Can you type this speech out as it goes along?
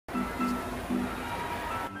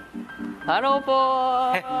Hello po.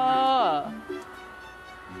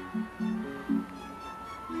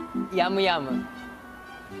 Yamyam.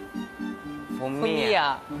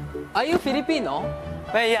 Fumiya. Are you Filipino?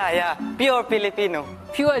 Yeah. Pure Filipino.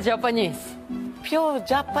 Pure Japanese. Pure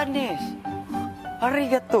Japanese.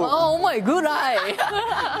 Arigato. Oh my good eye.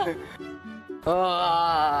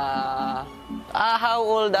 How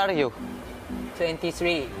old are you?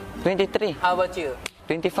 23. 23. How about you?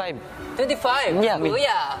 25. 25? Yeah,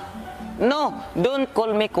 Kuya. No, don't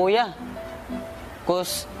call me kuya.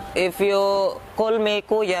 Because if you call me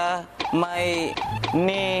kuya, my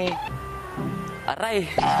ni... Aray.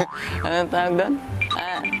 Anong tawag doon?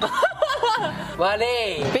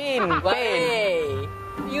 Wale. Pin.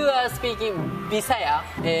 You are speaking Bisaya.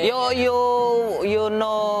 You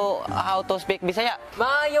know how to speak Bisaya?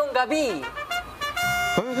 Mayong gabi.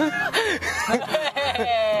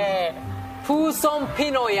 Puson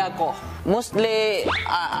Pinoy ako. Mostly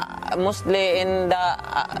in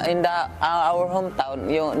our hometown,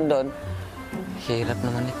 yung doon. Hirap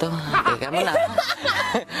naman ito. Teka mo na.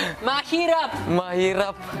 Mahirap.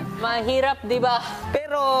 Mahirap, di ba?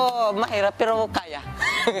 Mahirap, pero kaya.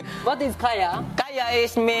 What is kaya? Kaya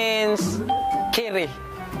means carry.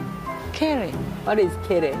 Carry. What is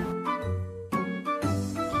kere?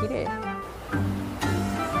 Kire.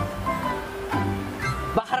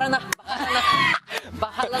 Bahala na.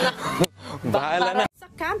 Sa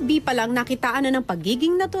Camp B pa lang nakitaan na ng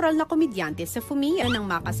pagiging natural na komedyante sa Fumiya nang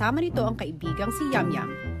makasama nito ang kaibigang si Yamyam.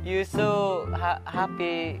 You so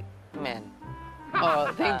happy man. Oh,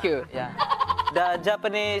 thank you. Yeah. The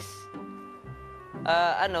Japanese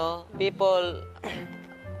people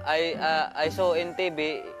I saw in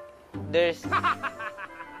TV, there's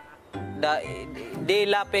they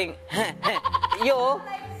laughing. You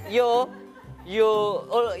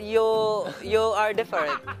are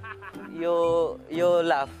different. You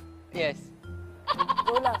laugh. Yes.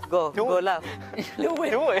 Go laugh. Do it. Laugh.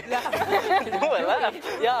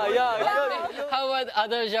 Yeah. How about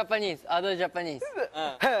other Japanese?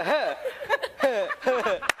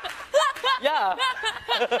 Yeah.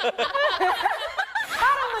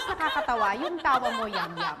 Parang mas nakakatawa yung tawa mo,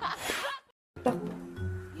 Yamyam.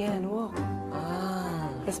 Yan, walk.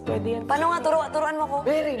 Tapos pwede yan. Paano nga? Turuan mo ko.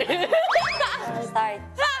 Very nice. Start.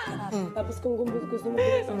 Tapos kung gusto mo.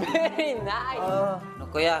 Very nice.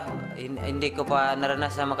 Kuya, hindi ko pa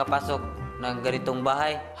naranasan makapasok ng ganitong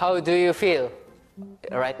bahay. How do you feel?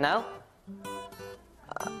 Right now?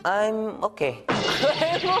 I'm okay.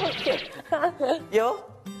 I'm okay. Yo?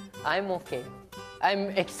 I'm okay.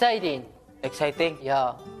 I'm excited. Exciting?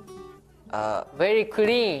 Yeah. Very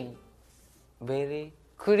clean. Very?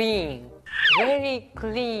 Clean. Very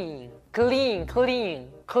clean. Clean.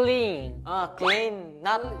 Clean, not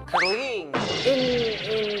clean.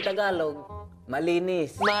 In Tagalog,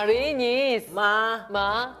 malinis. Malinis.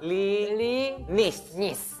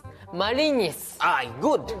 Nis. Malinis. Ay,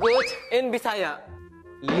 good. Good. In Bisaya,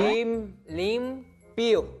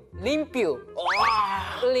 limpio. Limpio.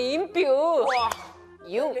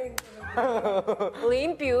 Yung.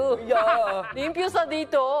 Limpio. Yeah. Limpio sa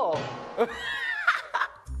dito.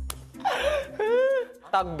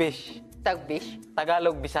 Tagbish. Tagbish.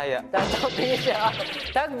 Tagalog, Bisaya.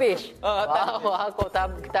 Tagbish. Ako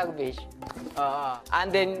tagbish.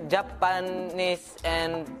 And then Japanese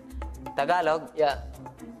and Tagalog. Yeah.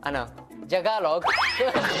 Ano? Jagalog.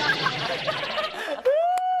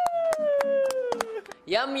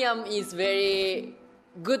 Yamyam is very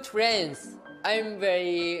good friends. I'm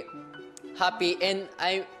very happy and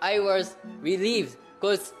I was relieved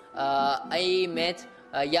because I met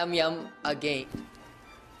Yamyam again.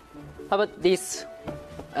 How about this?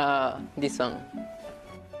 This one.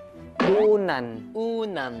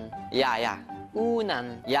 Unan. Yeah.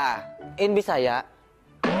 Unan. Yeah. In Bisaya,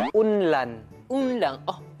 unlan. Unlang.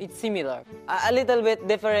 Oh, it's similar. A little bit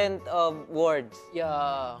different of words.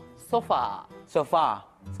 Yeah. Sofa. Sofa.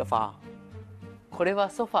 これは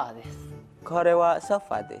ソファーです。これはソフ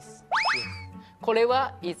ァです。これ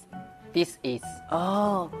は this is.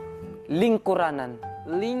 Lingkuranan.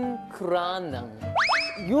 Lingkuranan.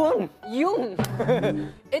 Yung.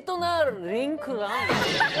 Ito na lingkuranan.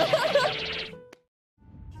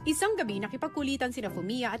 Isang gabi nakipagkulitan sina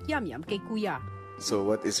Fumiya at Yamyam kay Kuya. So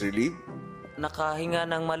what is relief? Nakahinga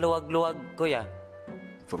ng maluwag-luwag, kuya.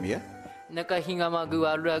 Fumiya? Nakahinga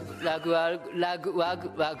maguwag.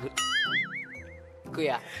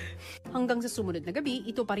 Kuya. Hanggang sa sumunod na gabi,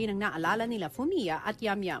 ito pa rin ang naalala nila Fumiya at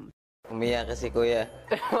Yamyam. Umiyak kasi, kuya.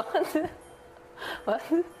 What?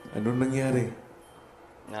 Anong nangyari?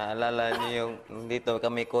 Naalala niyo yung dito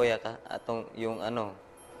kami, kuya, atong yung ano.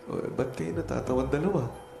 Ba't kayo natatawan dalawa?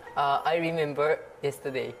 I remember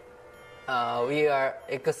yesterday. we are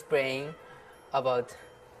explaining about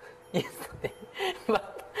yesterday,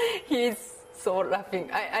 but he's so laughing.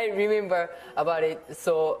 I remember about it,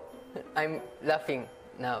 so I'm laughing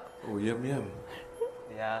now. Oh, Yamyam.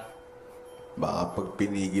 Yeah. Baka pag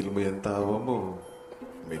pinigil mo yung tawa mo,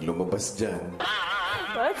 may lumabas dyan.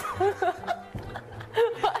 What?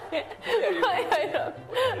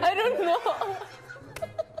 I don't know.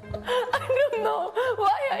 I don't know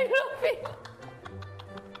why I'm laughing.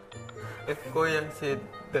 If Kuya said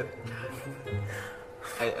that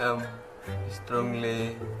I am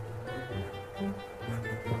strongly...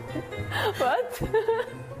 What?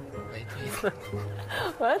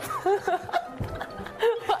 What?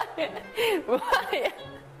 Why?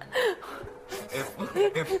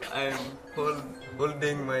 If I'm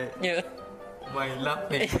holding my Yeah.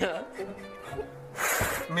 laughing, Yeah.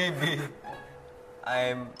 maybe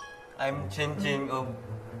I'm changing of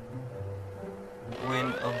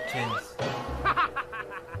wind of change.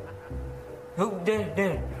 Oh,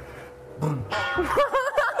 there.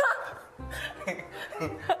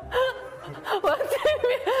 What do you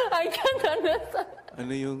mean? I can't understand.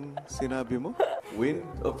 Ano yung sinabi mo? Wind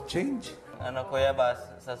of change? Ano Kuya Bas?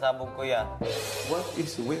 Sasabog Kuya. What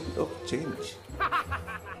is wind of change?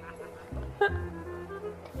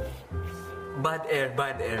 Bad air.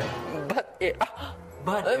 But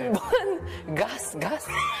Bad air. gas.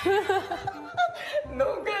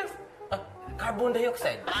 No gas. Carbon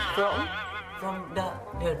dioxide. From the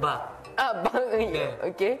air ba? Bang. Yeah.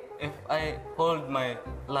 Okay. If I hold my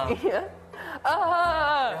lung. Yeah.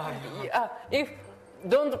 Yeah. If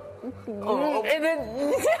don't. And then.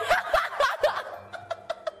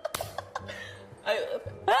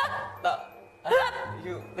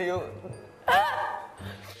 You.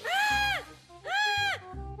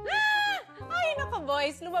 Ay, nako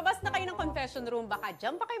boys, lumabas na kayo ng confession room. Baka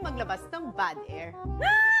dyan pa kayo maglabas ng bad air.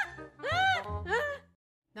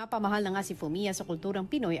 Napamahal na nga si Fumiya sa kulturang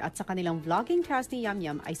Pinoy at sa kanilang vlogging cast ni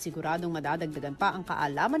Yamyam ay siguradong madadagdagan pa ang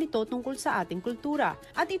kaalaman nito tungkol sa ating kultura.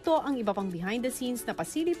 At ito ang iba pang behind the scenes na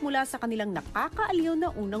pasilip mula sa kanilang nakakaaliw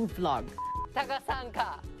na unang vlog. Taga saan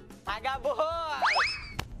ka? Taga Bohol!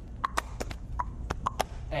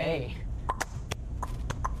 Hey.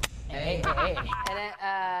 And then,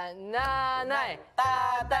 nanay,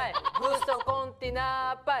 tatay, gusto kong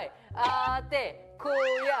tinapay. Ate,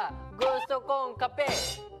 kuya, gusto kong kape.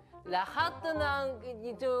 Lahat ng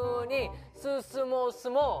ito ni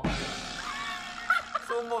susumo-sumo.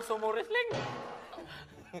 Sumo wrestling.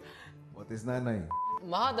 What is nanay?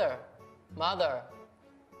 Mother,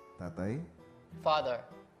 Tatay? father.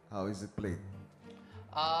 How is it played?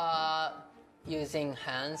 Using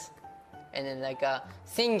hands and then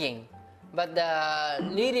singing, but the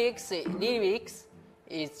lyrics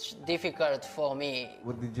is difficult for me.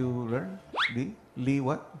 What did you learn? Lee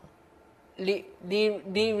what? Lyrics.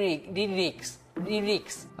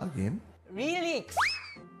 Again? Lyrics.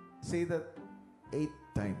 Say that 8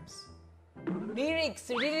 times.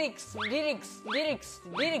 Lyrics.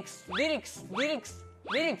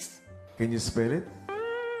 Can you spell it?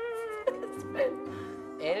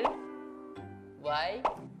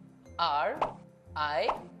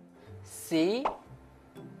 Lyrics.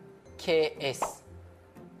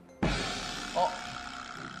 Oh,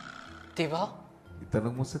 diba?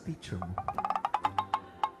 Itanong mo sa teacher mo.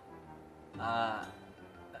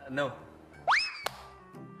 No.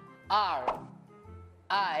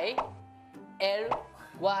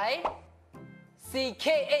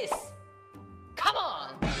 Rylicks. Come on!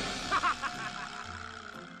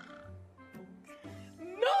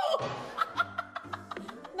 No!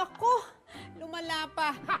 Nako, lumala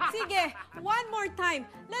pa. Sige, one more time.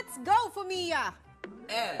 Let's go, Fumiya!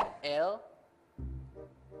 L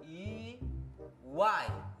Y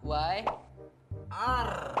Y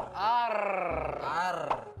R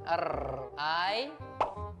I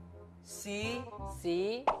C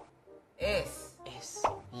C S. S.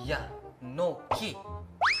 Ya. No ki.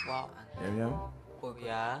 Wow. Yamyam?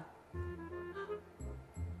 Kuya.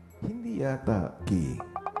 Hindi yata ki.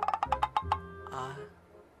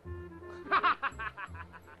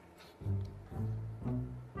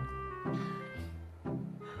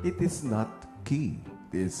 It is not ki.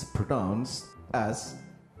 It is pronounced as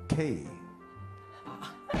K.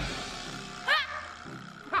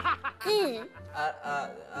 Key.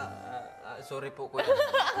 Sorry po kuya.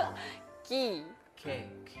 Key. K.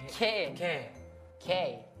 K. K.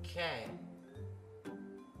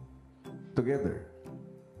 Together.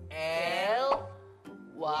 L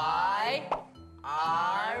Y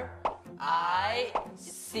R I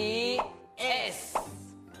C S.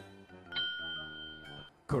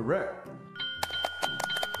 Correct.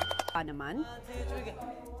 Pa naman,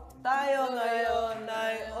 Tayo ngayon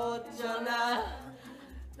ay 8 na.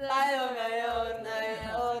 Tayo ngayon ay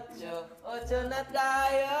 8 na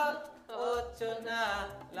tayo. 8 na,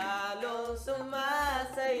 lalong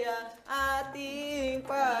sumasaya ating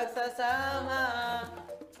pagsasama.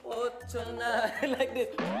 8 na, like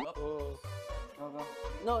this.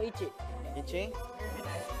 No, Ichi. Ichi?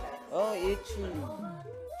 Oh, Ichi.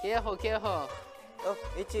 Careful, careful. Oh,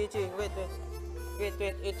 Ichi. Wait,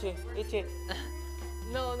 Ichi.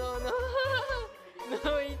 No. No,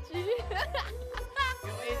 Ichi.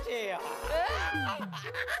 Ichi.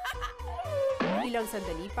 ilang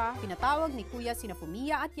sandali pa, pinatawag ni Kuya sina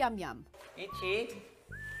Fumiya at Yamyam. Ichi.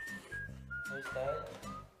 Hairstyle.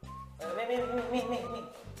 Me.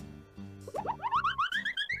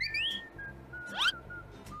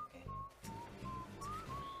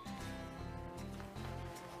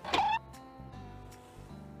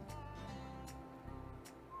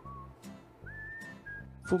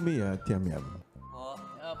 Fumiya at Yamyam,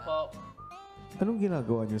 Opo. anong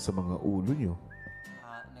ginagawa niyo sa mga ulo niyo?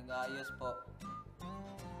 Nag-aayos po.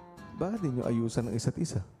 Bakit niyo ayusan ang isa't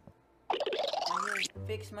isa?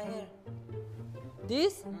 Fix my hair.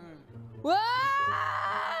 This? Wow!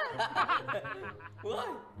 Why?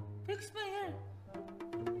 Fix my hair.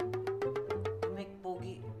 Make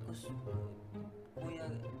pogi. Kuya.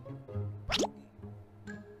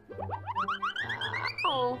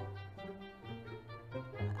 Oh.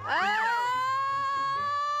 Ah!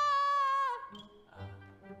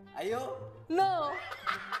 Ayo. No.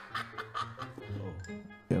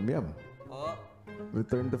 Yamyam, Po.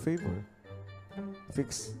 return the favor.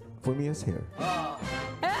 Fix Fumiya's hair.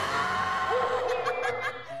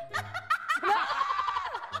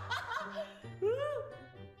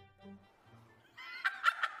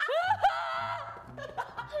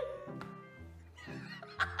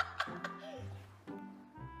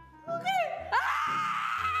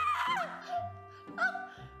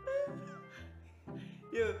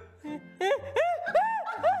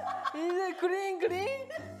 Is it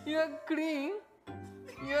clean?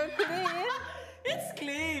 You're clean? It's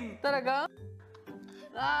clean. Talaga?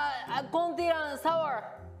 Konti lang, sour.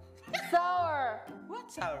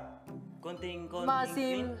 What sour? Konting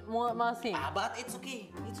Masim. But it's okay.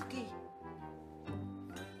 It's okay.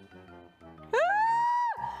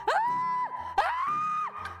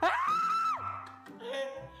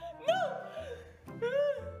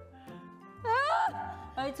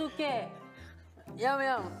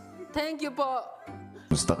 Yam. Thank you po.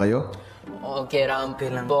 Gusto kayo? Okay lang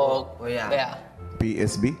lang po. po, kuya.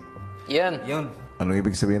 PSB? Yan. Yun. Anong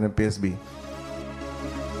ibig sabihin ng PSB?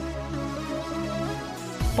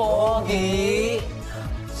 Pogi.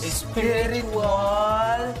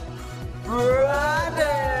 Spiritual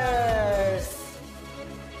brothers.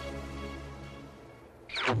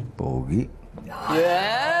 Pogi?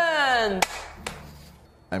 Yan.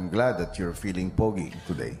 I'm glad that you're feeling pogi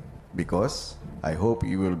today because I hope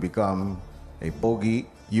you will become a pogi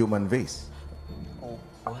human vase.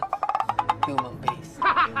 Human face.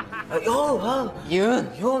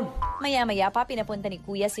 Yun. Maya-maya pa pinapunta ni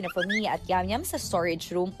Kuya sina Fumiya at Yamyam sa storage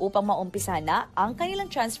room upang maumpisa na ang kanilang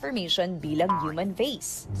transformation bilang human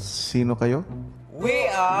vase. Sino kayo? We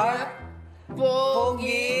are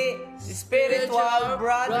Pogi Spiritual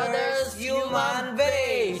Brothers Human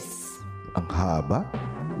Vase. Ang haba?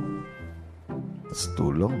 Tapos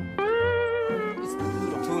tulong.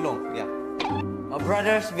 Tulong, yeah. A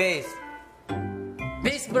brothers vase.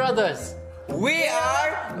 Vase Brothers. We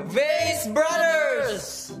are Vase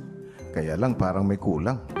Brothers. Kaya lang parang may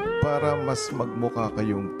kulang. Para mas magmukha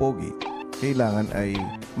kayong pogi, kailangan ay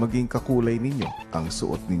maging kakulay ninyo ang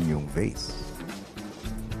suot ninyong vase.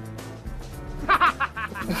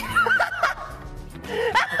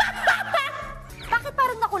 Bakit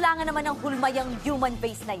parang nakulangan naman ng hulma yung human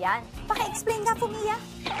vase na yan? Paki-explain nga, Fumiya.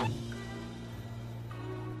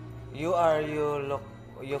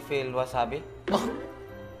 You feel wasabi?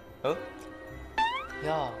 Huh?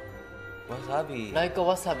 Yeah. Wasabi. Like a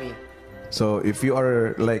wasabi. So, if you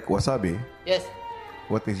are like wasabi, Yes.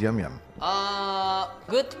 what is Yamyam?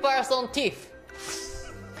 Good person thief.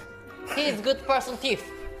 He is good person thief.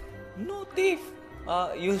 No thief.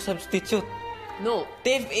 You substitute. No.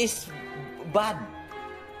 Thief is bad.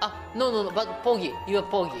 No. But Pogi. You are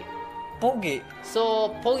Pogi. Pogi.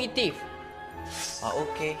 So, Pogi thief.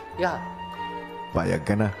 Okay. Yeah. Payag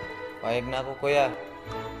ka na. Payag na ako, kuya.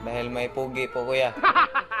 Dahil may pogi po, kuya.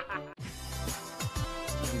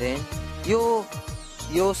 And then, you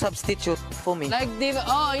substitute for me. Like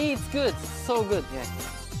it's good. So good.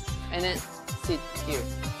 Yeah. And then, sit here.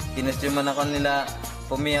 Kinustyuman ako nila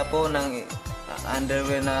Fumiya po ng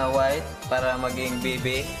underwear na white para maging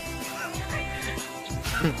baby.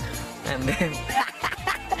 And then,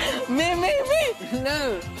 Me.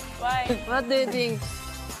 No. Why? What do you think?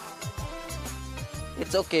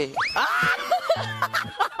 it's okay.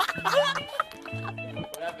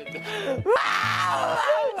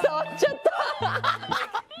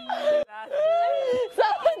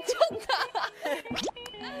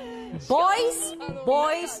 Boys,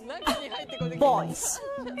 boys, boys.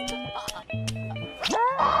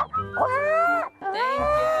 Thank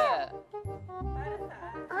you.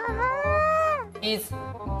 His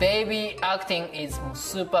baby acting is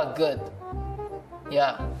super good.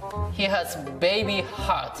 Yeah, he has baby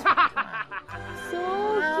heart. So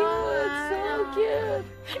cute, so cute.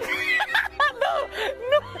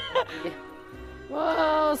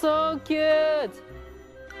 Wow, so cute.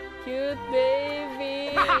 Cute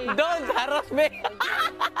baby. Don't harass me!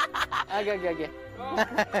 Okay.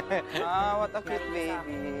 What a cute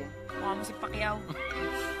baby. Mukha mo si Pacquiao.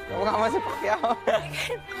 Mukha mo si Pacquiao.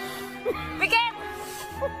 Pikit!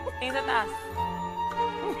 Tingin sa taas.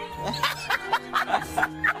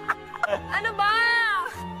 Ano ba?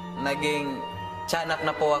 Naging tiyanak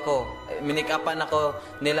na po ako. Minikapan ako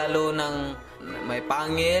nilalo ng may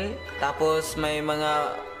pangil, tapos may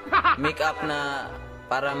mga make-up na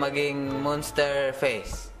para maging monster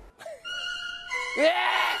face.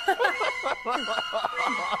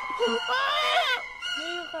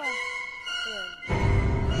 Ngayon ka.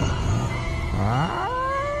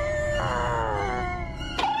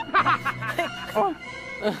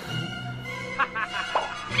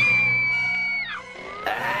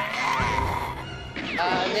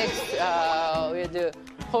 Next, we do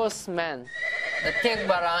horseman. The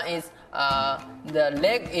tekbarang is the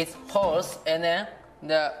leg is horse and then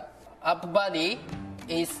the upper body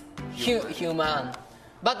is human.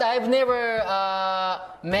 But I've never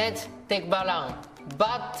met tekbarang,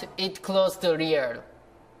 but it close to real.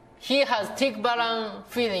 He has tekbarang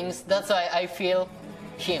feelings. That's why I feel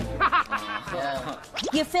him. Yeah.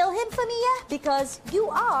 You feel him, Fumiya? Because you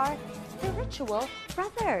are spiritual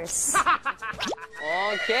brothers.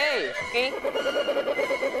 Okay.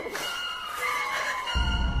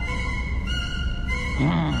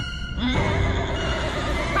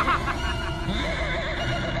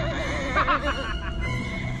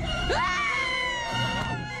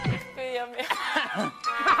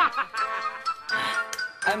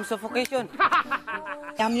 I'm suffocation.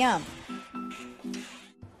 Yamyam.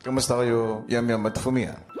 Kamusta kayo, Yamyam at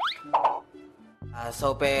Fumiya?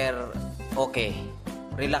 Super okay.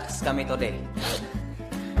 Relax kami today.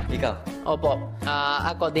 Ikaw? Opo.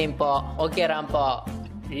 Ako din po. Okay lang po.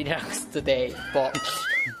 Relax today po.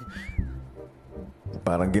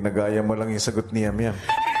 Parang ginagaya mo lang yung sagot ni Yamyam.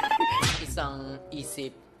 Isang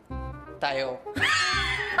isip tayo.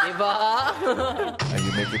 Diba? Ay,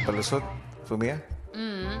 you make it palusot, Fumiya?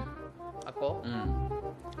 Ako?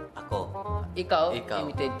 Ako. Ikaw? Ikaw.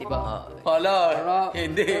 Imitate, diba? Hala,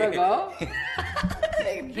 hindi.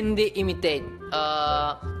 Hindi imitate.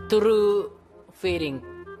 True feeling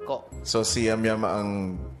ko. So si Yamyam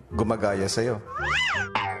ang gumagaya sa'yo.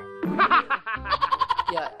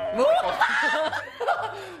 Yeah.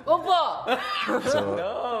 Opo! So,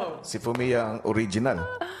 si Fumiya ang original.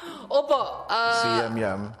 Opo! Si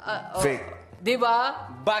Yamyam, fake. Diba?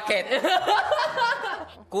 Bakit?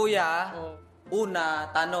 Kuya, una,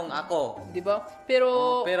 tanong ako. Diba?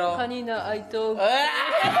 Pero, Pero- kanina I told...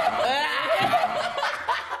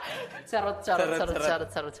 Charot.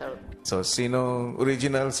 So, sinong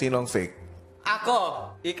original, sinong fake?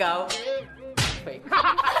 Ako, ikaw, Fake.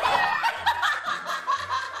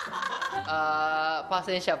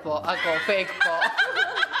 Pasensya po. Ako, fake po.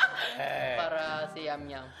 Para si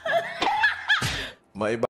Yamyam.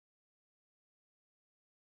 Maiba